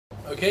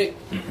Okay,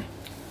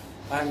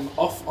 I'm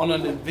off on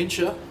an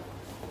adventure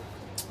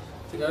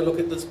to go look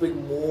at this big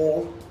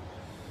mall,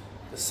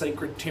 the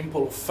sacred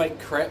temple of fake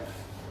crap.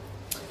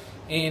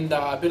 And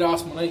I better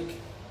ask Monique,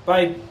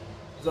 babe,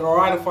 is it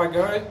alright if I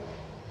go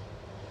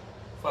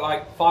for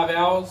like 5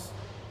 hours,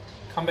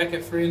 come back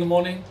at 3 in the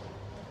morning?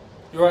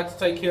 You alright to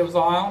take care of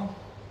Zion?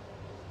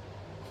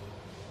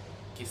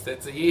 Guess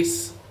that's a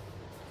yes.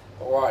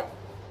 Alright,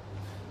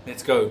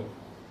 let's go.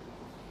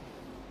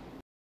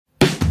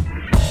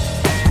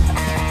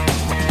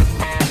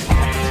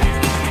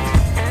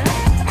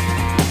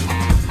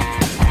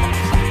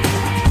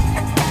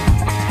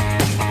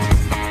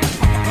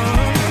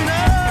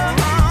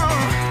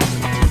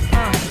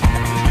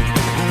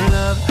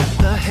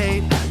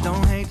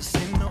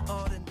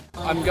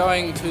 I'm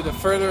going to the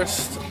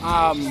furthest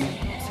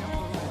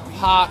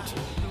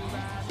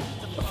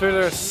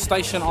furthest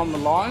station on the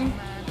line,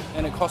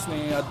 and it cost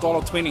me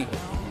 $1.20.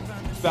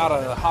 It's about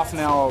a half an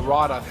hour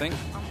ride, I think.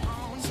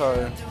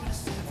 So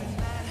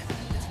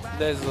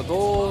there's the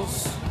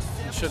doors.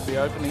 It should be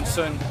opening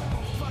soon.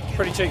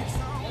 Pretty cheap.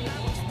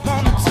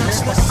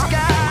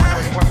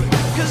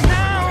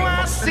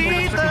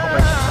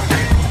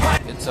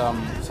 It's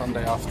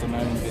Sunday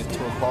afternoon at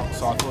 2 o'clock,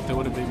 so I thought there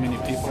wouldn't be many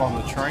people on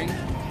the train.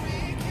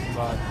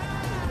 But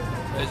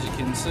as you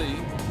can see,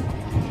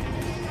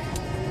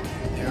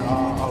 there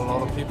are a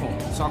lot of people.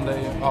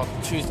 Saturday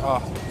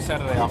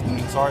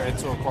afternoon, sorry, at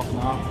 2 o'clock in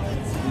the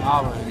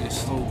afternoon. It's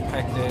still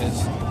packed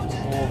as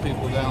more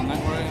people down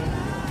that way.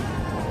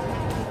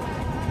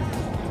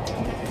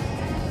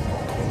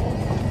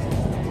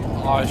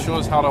 I sure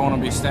as hell don't want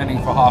to be standing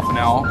for half an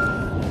hour.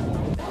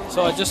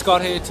 So I just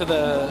got here to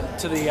the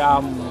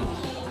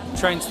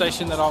train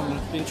station that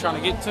I've been trying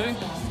to get to.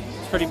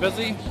 It's pretty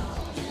busy.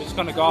 Just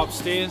going to go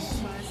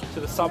upstairs to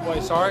the subway,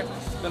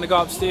 going to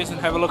go upstairs and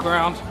have a look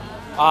around.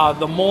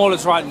 The mall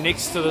is right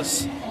next to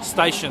this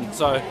station,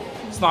 so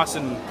it's nice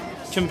and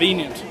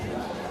convenient.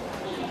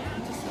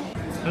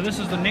 So this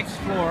is the next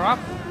floor up,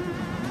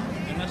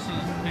 and this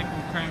is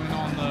people cramming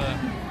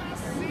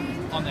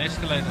on the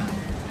escalator,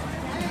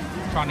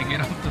 trying to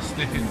get up the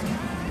stairs.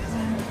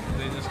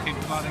 They just keep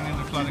flooding in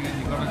and flooding in.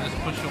 You've got to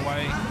just push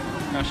away,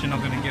 else you're not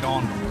going to get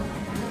on.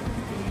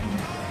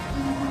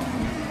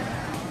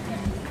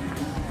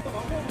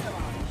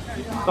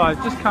 So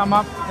I've just come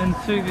up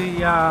into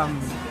the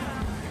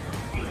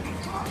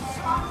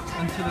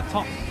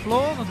top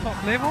floor, the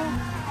top level,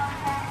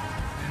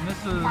 and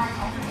this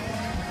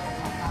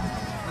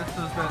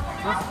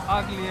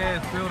ugly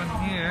ass building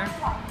here.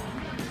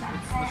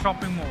 It's the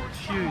shopping mall. It's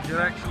huge. It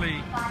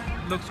actually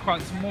looks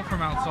quite small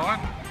from outside,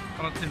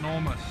 but it's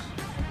enormous.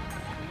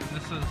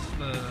 This is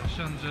the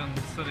ShenZhen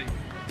city.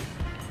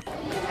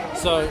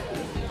 So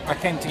I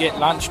came to get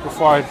lunch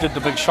before I did the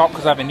big shop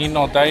because I've been eating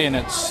all day and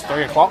it's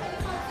 3 o'clock.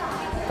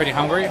 Pretty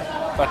hungry,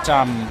 but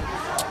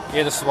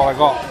yeah, this is what I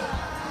got.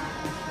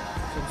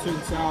 Some sweet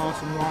and sour,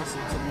 some rice,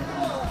 and some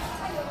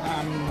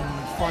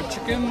fried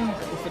chicken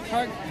with a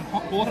Coke and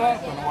hot water. I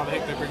don't know why the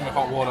heck they bring me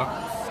hot water.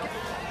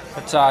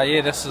 But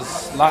yeah, this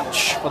is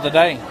lunch for the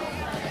day.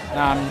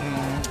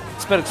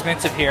 It's a bit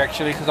expensive here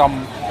actually because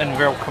I'm in a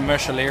real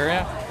commercial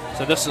area.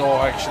 So this is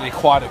all actually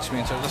quite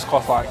expensive. This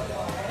costs like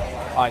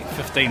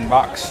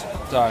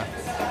 $15. So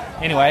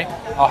anyway,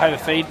 I'll have a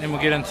feed and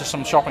we'll get into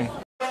some shopping.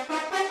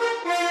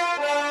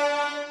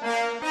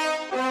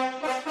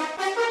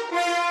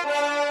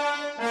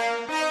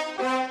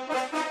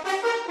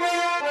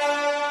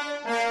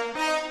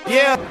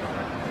 Yeah.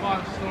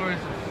 5 stories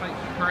of fake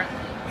crap.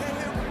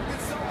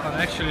 But it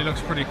actually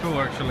looks pretty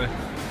cool actually.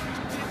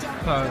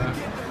 So,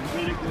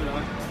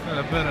 got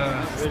a bit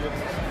of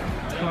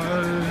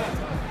clothes.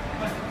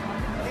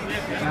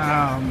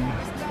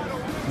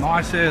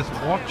 Nice ass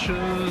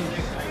watches.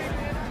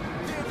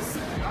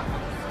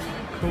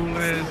 Cool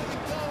ass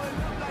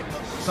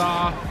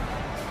stuff.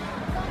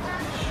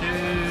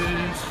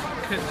 Shoes.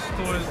 Kids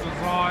toys with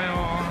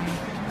Zion.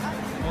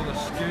 All the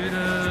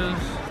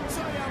scooters.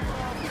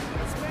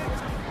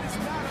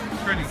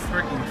 Pretty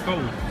freaking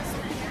cool.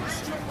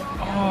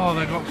 Oh,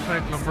 they got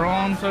fake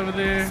LeBrons over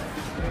there.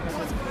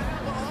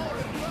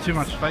 Too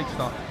much fake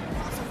stuff,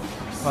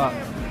 but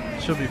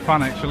it should be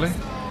fun actually.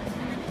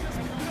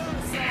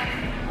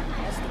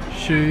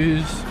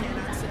 Shoes,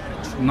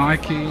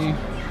 Nike.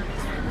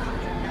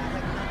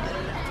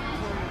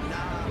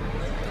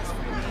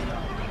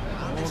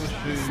 All the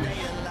shoes.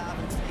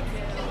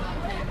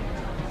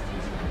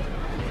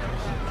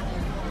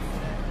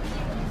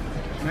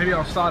 Maybe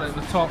I'll start at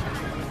the top.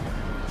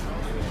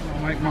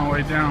 Make my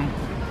way down.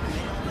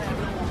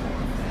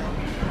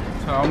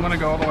 So I'm going to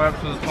go all the way up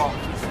to the top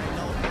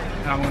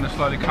and I'm going to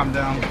slowly come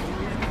down.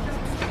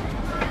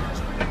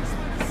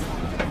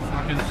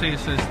 I can see it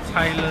says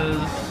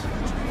Taylor's,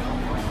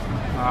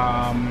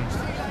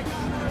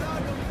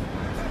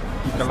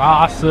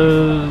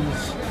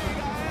 glasses.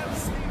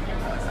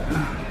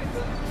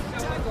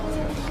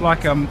 It's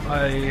like a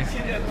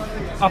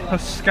upper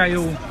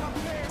scale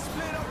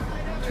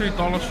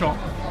 $2 shop.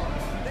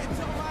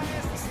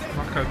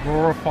 Like a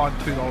glorified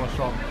 $2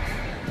 shop.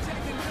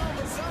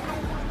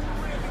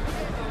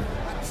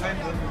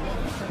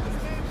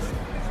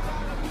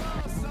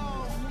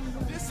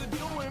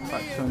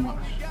 Like so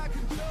much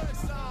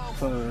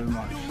stuff.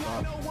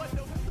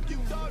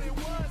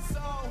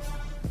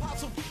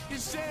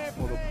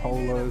 All the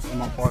polos, I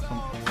might buy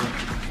some for it.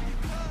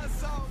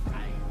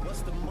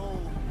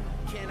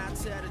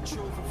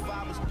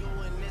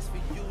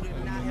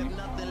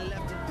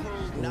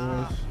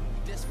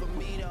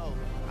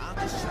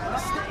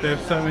 They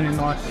have so many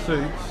nice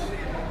suits.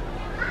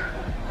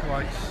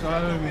 Like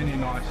so many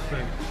nice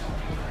suits.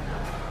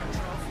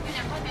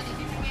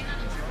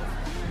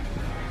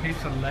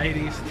 Heaps of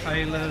ladies,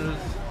 tailors.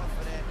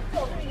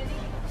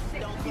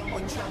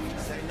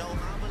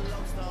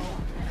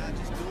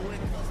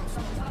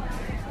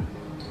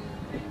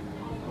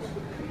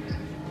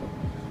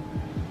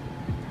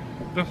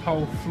 This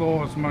whole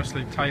floor is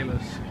mostly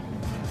tailors.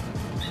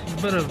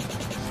 A bit of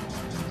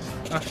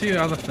a few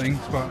other things,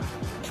 but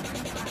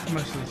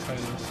mostly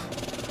tailors.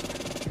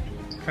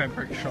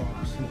 Fabric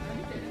shops.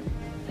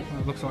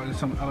 It looks like there's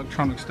some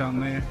electronics down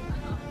there.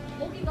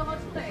 Looking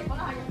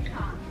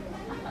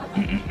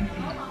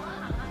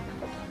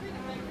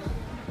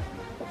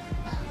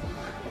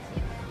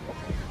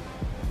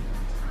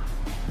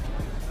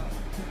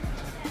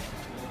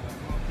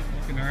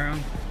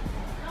around.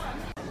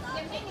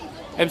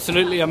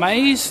 Absolutely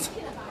amazed,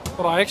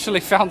 but I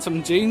actually found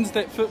some jeans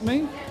that fit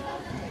me,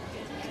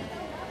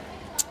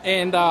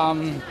 and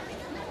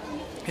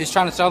he's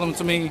trying to sell them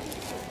to me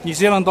New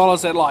Zealand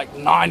dollars at like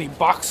 90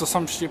 bucks or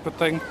some stupid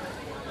thing,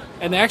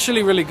 and they're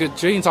actually really good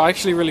jeans. I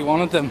actually really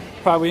wanted them,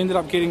 but we ended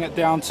up getting it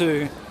down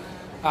to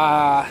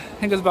I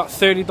think it's about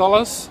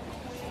 $30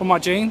 for my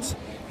jeans,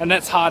 and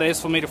that's hard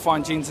as for me to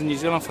find jeans in New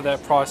Zealand for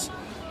that price.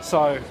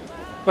 So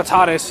it's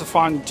hard as to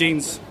find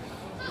jeans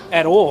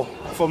at all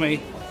for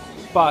me.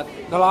 But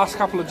the last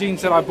couple of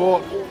jeans that I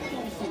bought,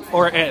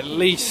 or at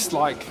least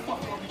like,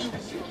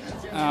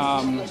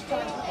 I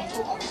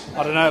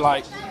don't know,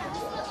 like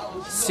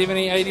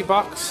 70, 80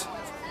 bucks.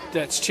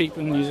 That's cheap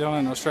in New Zealand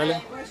and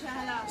Australia.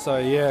 So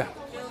yeah.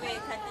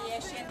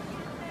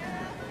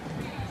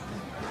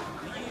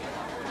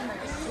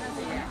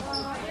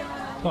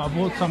 So I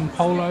bought some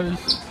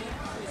polos.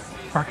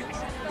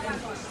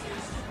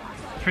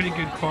 Pretty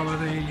good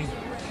quality.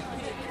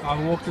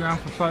 I walked around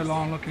for so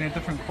long looking at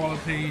different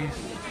qualities,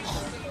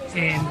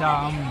 and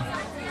I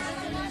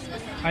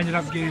ended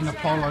up getting the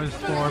polos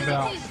for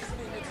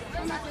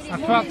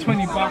about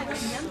 20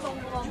 bucks,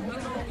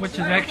 which is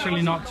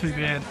actually not too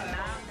bad.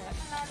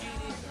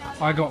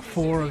 I got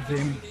 4 of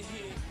them,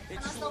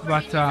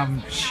 but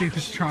she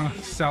was trying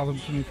to sell them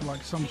to me for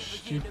like some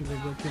stupid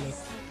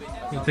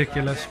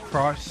ridiculous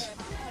price,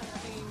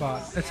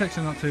 but it's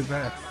actually not too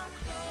bad.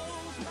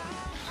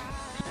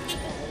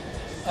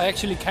 I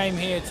actually came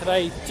here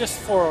today just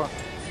for a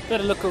bit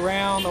of look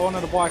around. I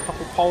wanted to buy a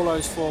couple of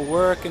polos for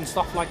work and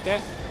stuff like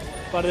that,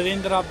 but it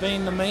ended up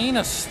being the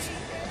meanest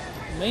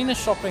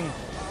shopping.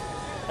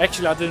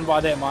 Actually, I didn't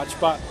buy that much,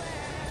 but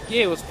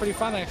yeah, it was pretty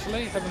fun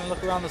actually, having a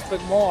look around this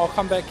bit more. I'll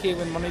come back here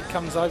when Monique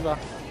comes over.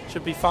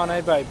 Should be fun,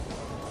 eh babe?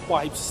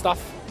 Buy heaps of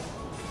stuff,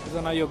 because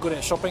I know you're good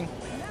at shopping.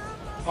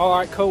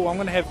 Alright, cool, I'm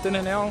going to have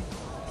dinner now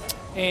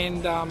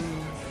and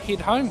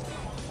head home,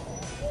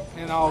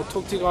 and I'll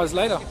talk to you guys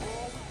later.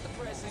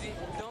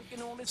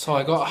 So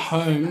I got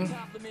home,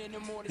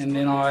 and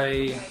then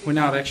I went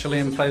out actually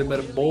and played a bit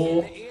of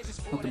ball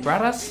with the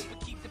brothers,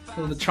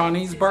 with the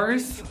Chinese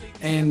bros,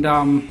 and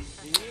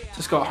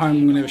just got home.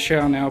 I'm going to have a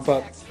shower now,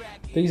 but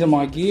these are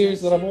my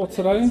gears that I bought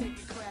today.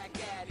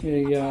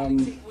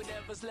 The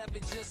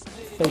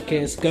fake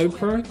ass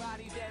GoPro.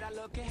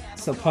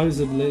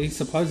 Supposedly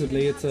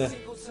it's a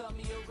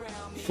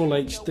full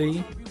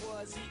HD,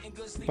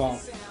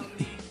 but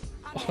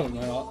I don't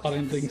know, I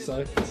don't think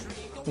so.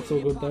 It's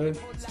all good though,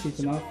 it's cheap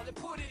enough.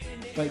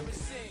 Fake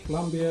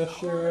Columbia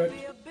shirt,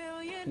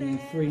 and then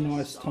 3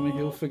 nice Tommy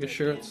Hilfiger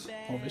shirts,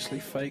 obviously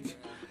fake.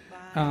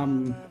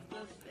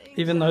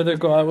 Even though the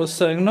guy was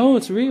saying, no,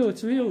 it's real,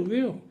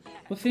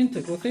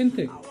 authentic. I don't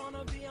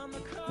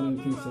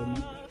think so,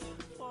 mate.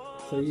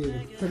 So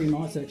yeah, pretty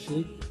nice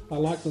actually. I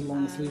like the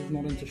long sleeve,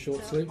 not into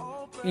short sleeve.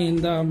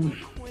 And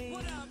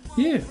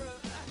yeah,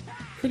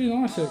 pretty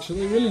nice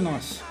actually, really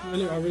nice. I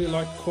really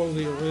like the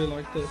quality, I really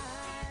like the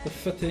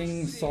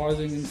fitting,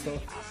 sizing and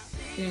stuff.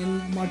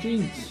 And my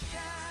jeans.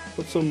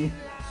 Got some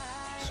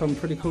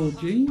pretty cool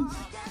jeans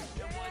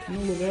and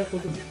all of that.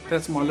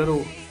 That's my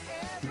little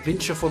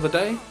venture for the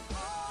day.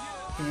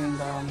 And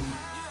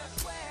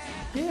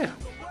yeah.